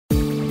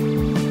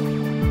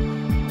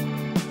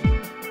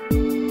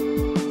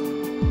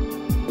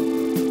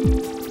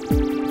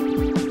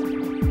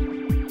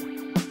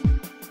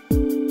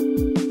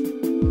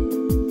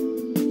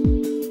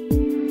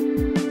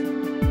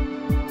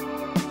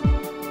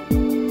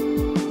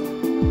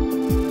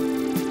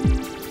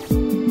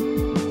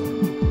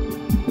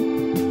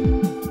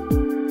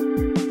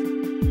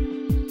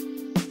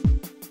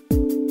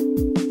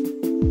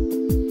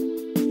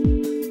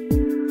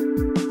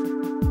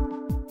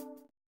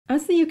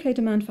UK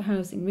demand for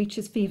housing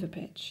reaches fever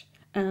pitch,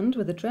 and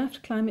with a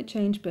draft climate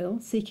change bill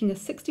seeking a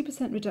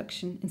 60%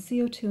 reduction in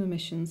CO2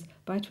 emissions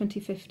by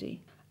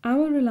 2050,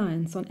 our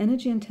reliance on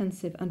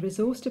energy-intensive and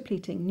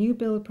resource-depleting new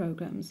build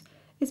programmes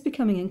is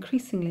becoming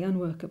increasingly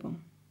unworkable.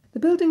 The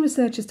building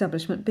research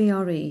establishment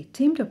BRE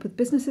teamed up with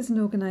businesses and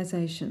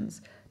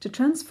organisations to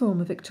transform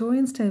a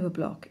Victorian stable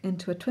block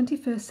into a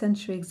 21st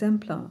century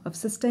exemplar of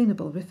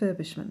sustainable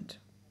refurbishment.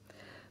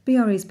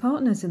 BRE's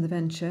partners in the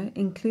venture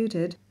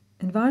included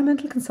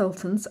environmental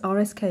consultants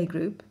RSK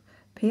Group,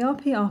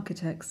 PRP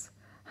Architects,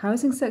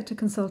 housing sector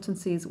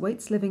consultancies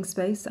Waits Living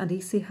Space and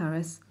EC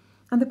Harris,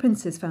 and the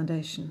Prince's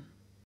Foundation.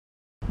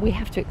 We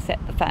have to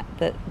accept the fact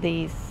that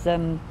the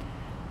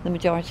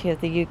majority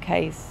of the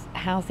UK's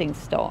housing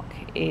stock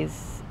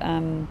is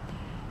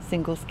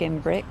single skin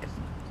brick,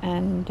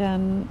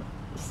 and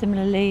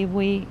similarly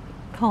we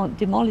can't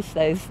demolish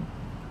those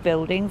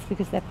buildings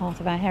because they're part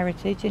of our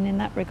heritage, and in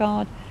that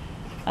regard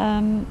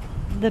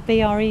the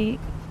BRE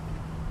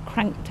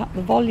cranked up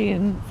the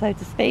volume, so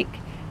to speak,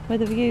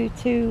 with a view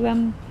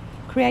to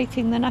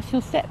creating the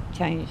national step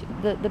change.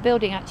 The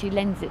building actually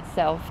lends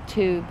itself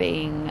to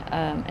being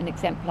an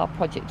exemplar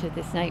project of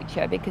this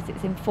nature because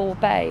it's in 4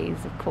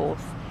 bays, of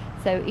course,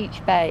 so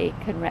each bay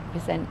can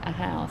represent a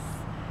house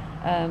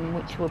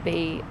which will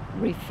be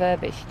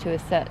refurbished to a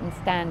certain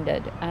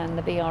standard, and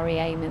the BRE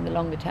aim in the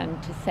longer term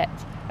to set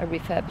a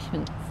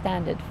refurbishment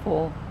standard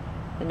for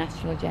the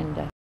national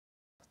agenda.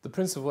 The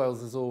Prince of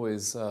Wales is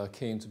always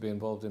keen to be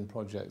involved in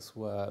projects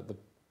where the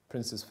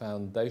Prince's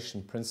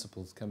Foundation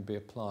principles can be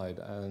applied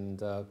and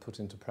put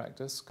into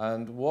practice.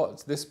 And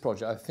what this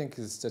project I think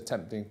is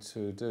attempting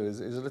to do is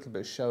a little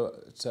bit show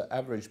to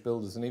average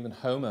builders and even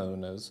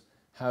homeowners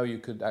how you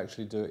could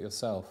actually do it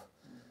yourself.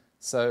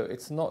 So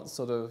it's not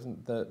sort of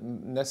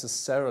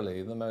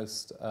necessarily the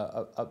most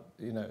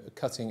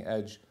cutting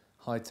edge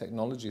high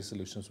technology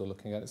solutions we're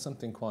looking at. It's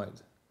something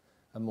quite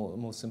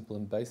more simple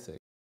and basic.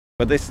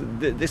 But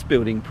this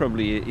building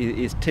probably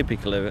is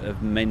typical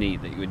of many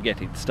that you would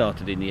get. It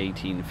started in the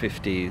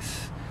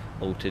 1850s,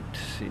 altered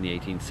in the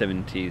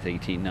 1870s,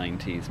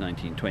 1890s,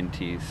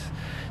 1920s.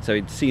 So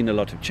it's seen a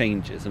lot of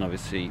changes, and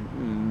obviously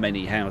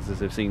many houses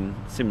have seen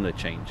similar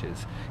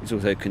changes. It's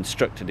also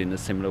constructed in a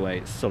similar way.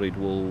 It's solid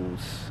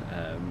walls,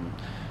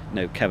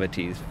 no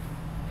cavities,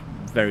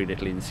 very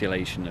little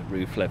insulation at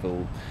roof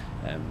level,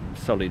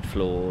 solid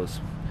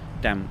floors,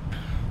 damp,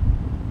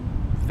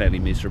 fairly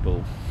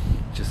miserable,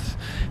 just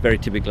very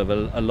typical of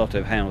a lot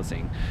of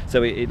housing.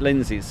 So it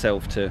lends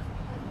itself to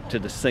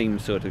the same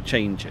sort of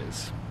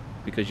changes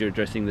because you're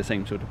addressing the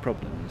same sort of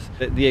problems.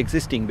 The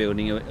existing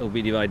building will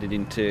be divided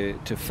into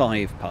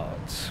 5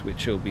 parts,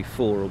 which will be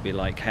 4 will be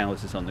like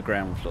houses on the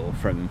ground floor,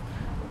 from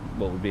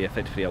what would be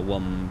effectively a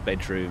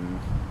 1-bedroom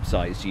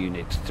sized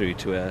unit through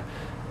to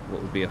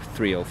what would be a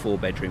 3 or 4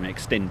 bedroom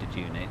extended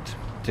unit,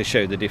 to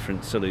show the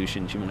different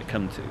solutions you want to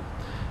come to.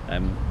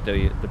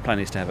 The plan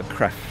is to have a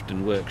craft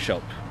and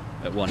workshop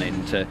at one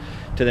end to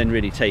then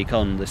really take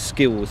on the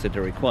skills that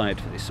are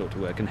required for this sort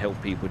of work and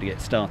help people to get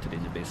started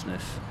in the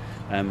business.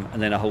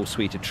 And then a whole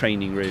suite of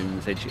training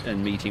rooms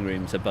and meeting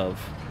rooms above.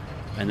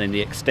 And then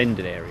the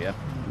extended area,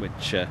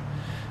 which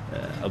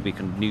will be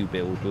kind of new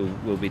build,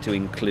 will be to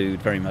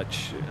include very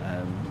much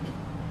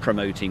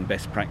promoting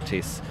best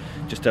practice,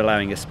 just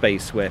allowing a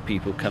space where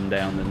people come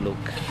down and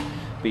look.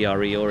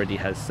 BRE already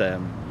has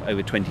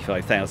over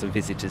 25,000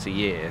 visitors a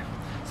year.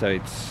 So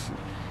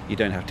you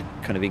don't have to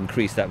kind of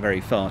increase that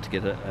very far to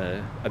get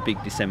a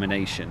big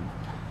dissemination,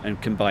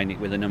 and combine it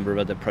with a number of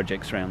other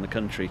projects around the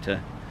country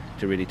to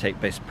really take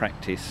best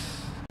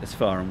practice as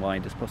far and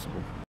wide as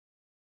possible.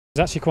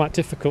 It's actually quite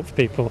difficult for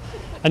people,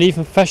 and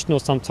even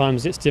professionals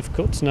sometimes it's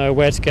difficult to know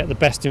where to get the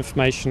best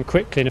information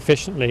quickly and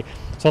efficiently.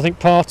 So I think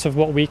part of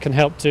what we can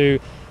help do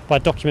by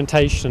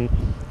documentation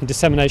and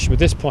dissemination with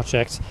this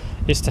project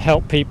is to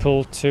help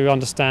people to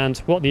understand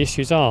what the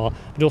issues are,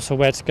 but also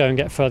where to go and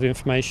get further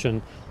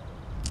information.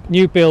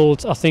 New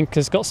build, I think,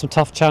 has got some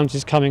tough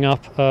challenges coming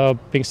up,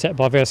 being set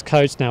by various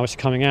codes now which are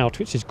coming out,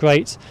 which is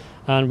great,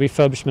 and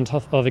refurbishment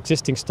of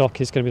existing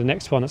stock is going to be the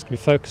next one that's going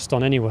to be focused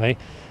on anyway.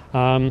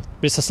 But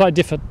it's a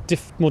slightly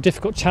more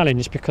difficult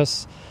challenge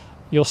because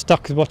you're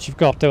stuck with what you've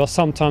got. There are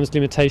sometimes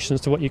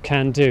limitations to what you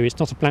can do. It's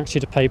not a blank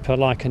sheet of paper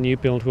like a new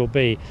build will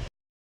be.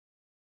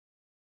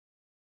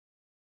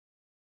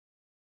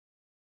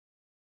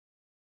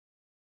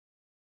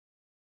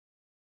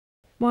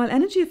 While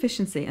energy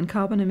efficiency and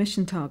carbon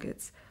emission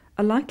targets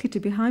are likely to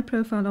be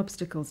high-profile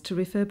obstacles to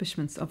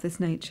refurbishments of this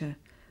nature,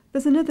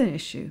 there's another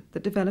issue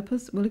that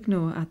developers will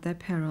ignore at their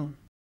peril.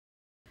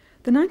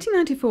 The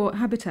 1994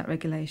 Habitat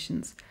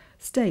Regulations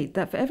state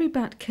that for every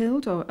bat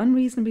killed or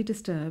unreasonably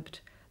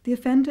disturbed, the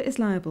offender is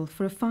liable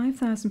for a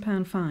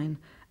 £5,000 fine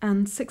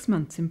and 6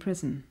 months in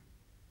prison.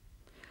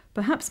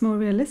 Perhaps more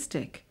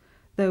realistic,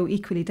 though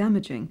equally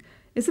damaging,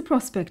 is the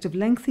prospect of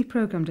lengthy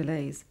programme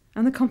delays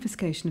and the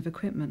confiscation of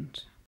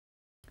equipment.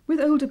 With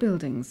older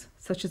buildings,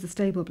 such as the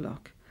stable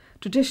block,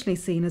 traditionally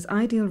seen as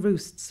ideal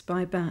roosts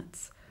by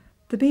bats,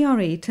 the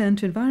BRE turned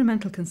to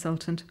environmental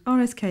consultant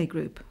RSK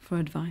Group for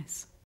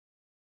advice.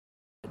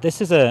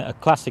 This is a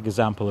classic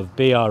example of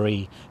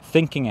BRE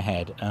thinking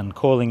ahead and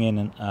calling in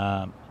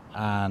an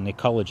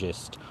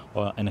ecologist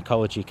or an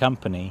ecology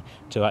company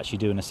to actually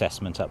do an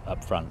assessment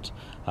up front.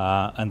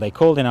 And they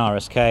called in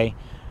RSK.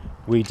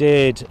 We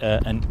did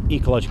an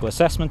ecological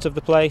assessment of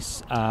the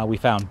place. We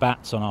found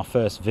bats on our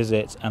first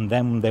visit, and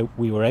then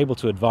we were able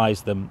to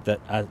advise them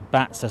that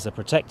bats as a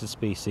protected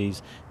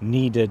species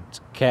needed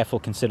careful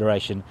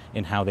consideration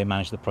in how they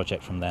manage the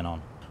project from then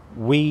on.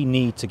 We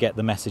need to get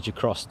the message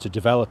across to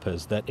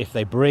developers that if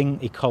they bring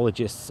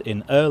ecologists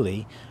in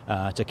early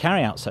to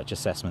carry out such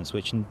assessments,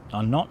 which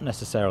are not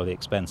necessarily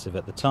expensive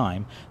at the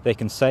time, they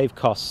can save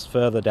costs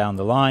further down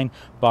the line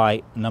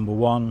by, number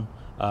one,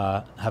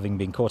 having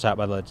been caught out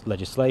by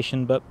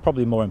legislation, but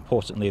probably more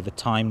importantly the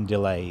time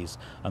delays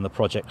and the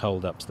project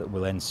hold-ups that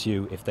will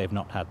ensue if they've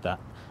not had that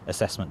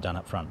assessment done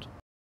up front.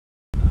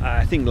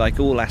 I think, like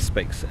all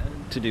aspects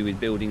to do with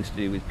buildings, to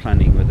do with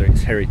planning, whether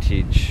it's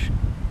heritage,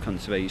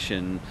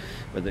 conservation,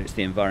 whether it's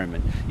the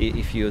environment,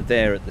 if you're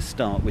there at the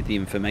start with the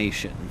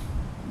information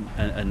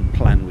and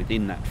plan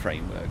within that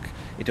framework,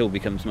 it all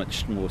becomes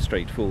much more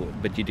straightforward.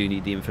 But you do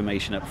need the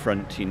information up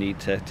front, you need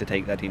to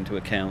take that into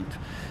account,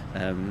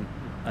 and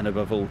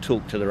above all,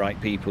 talk to the right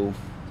people,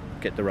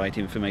 get the right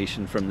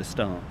information from the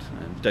start,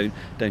 and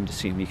don't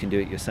assume you can do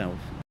it yourself.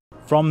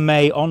 From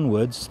May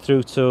onwards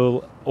through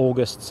till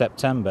August,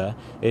 September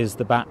is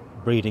the bat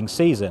breeding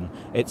season.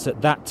 It's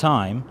at that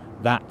time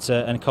that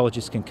an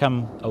ecologist can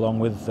come along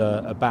with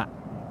a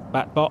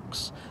bat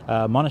box,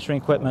 monitoring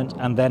equipment,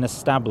 and then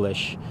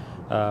establish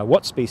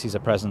what species are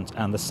present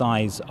and the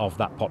size of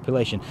that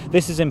population.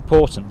 This is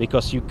important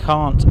because you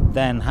can't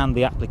then hand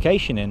the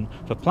application in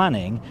for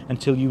planning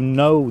until you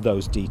know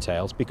those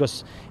details,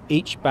 because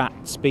each bat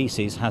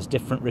species has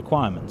different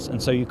requirements,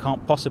 and so you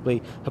can't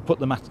possibly have put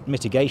the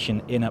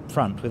mitigation in up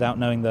front without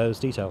knowing those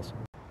details.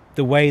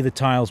 The way the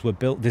tiles were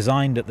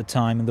designed at the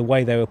time and the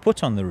way they were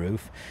put on the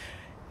roof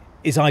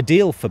is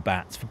ideal for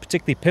bats, for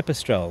particularly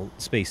pipistrelle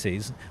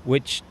species,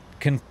 which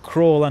can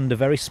crawl under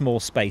very small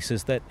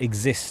spaces that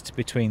exist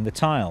between the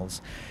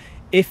tiles.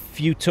 If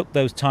you took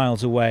those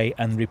tiles away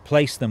and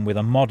replaced them with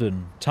a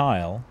modern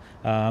tile,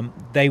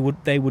 they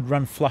would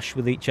run flush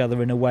with each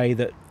other in a way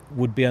that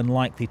would be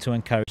unlikely to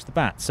encourage the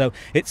bats. So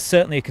it's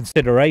certainly a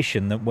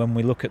consideration that when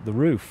we look at the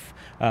roof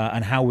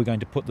and how we're going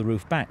to put the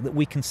roof back, that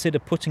we consider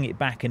putting it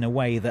back in a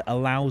way that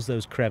allows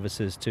those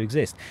crevices to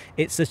exist.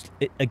 It's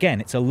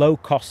a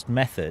low-cost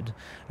method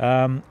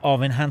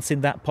of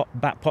enhancing that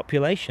bat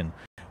population.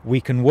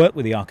 We can work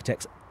with the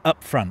architects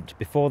up front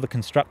before the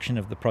construction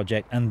of the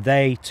project, and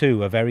they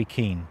too are very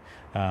keen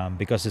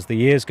because as the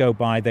years go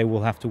by they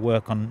will have to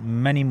work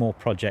on many more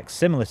projects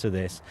similar to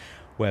this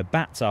where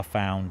bats are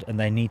found, and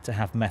they need to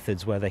have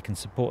methods where they can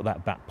support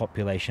that bat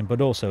population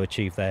but also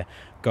achieve their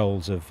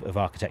goals of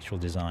architectural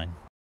design.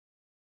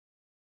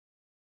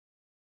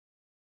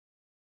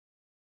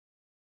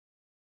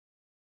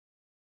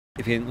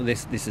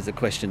 This is a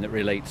question that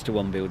relates to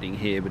one building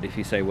here, but if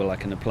you say, well, I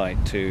can apply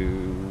it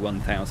to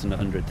 1,000,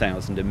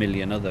 100,000, a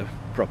million other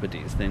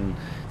properties, then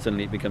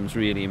suddenly it becomes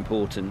really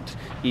important,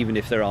 even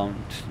if there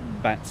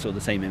aren't bats or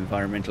the same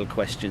environmental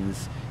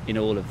questions in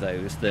all of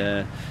those,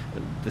 the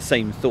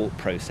same thought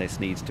process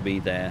needs to be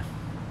there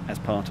as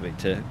part of it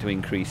to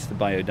increase the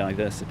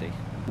biodiversity.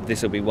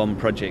 This will be one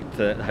project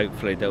that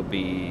hopefully there'll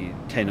be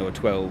 10 or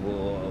 12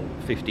 or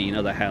 15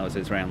 other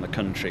houses around the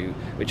country,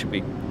 which will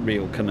be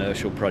real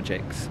commercial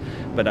projects.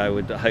 But I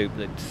would hope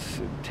that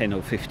 10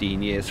 or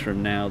 15 years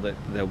from now that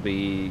there'll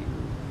be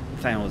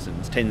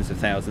thousands, tens of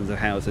thousands of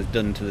houses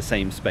done to the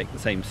same spec, the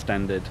same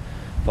standard,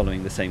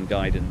 following the same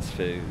guidance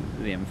for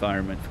the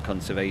environment, for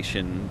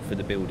conservation, for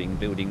the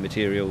building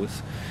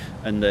materials,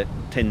 and that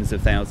tens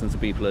of thousands of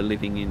people are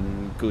living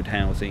in good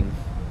housing,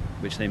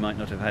 which they might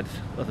not have had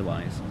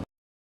otherwise.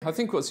 I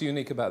think what's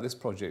unique about this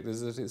project is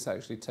that it's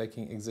actually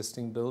taking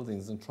existing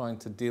buildings and trying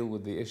to deal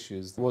with the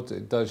issues. What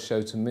it does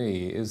show to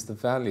me is the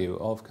value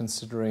of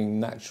considering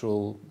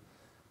natural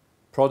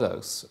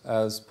products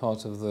as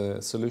part of the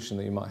solution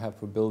that you might have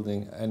for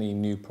building any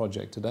new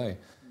project today.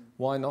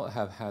 Why not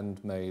have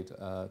handmade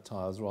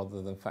tiles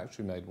rather than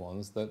factory-made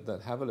ones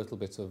that have a little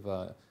bit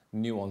of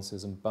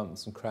nuances and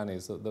bumps and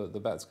crannies that the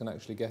bats can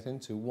actually get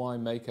into? Why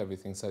make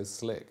everything so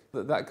slick?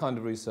 That kind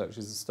of research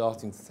is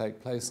starting to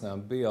take place now,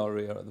 and BRE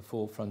are at the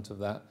forefront of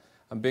that.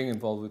 And being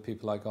involved with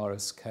people like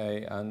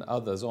RSK and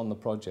others on the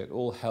project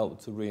all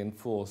help to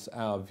reinforce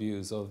our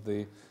views of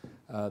the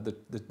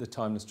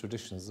timeless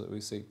traditions that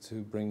we seek to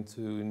bring to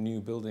new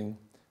building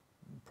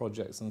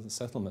projects and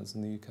settlements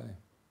in the UK.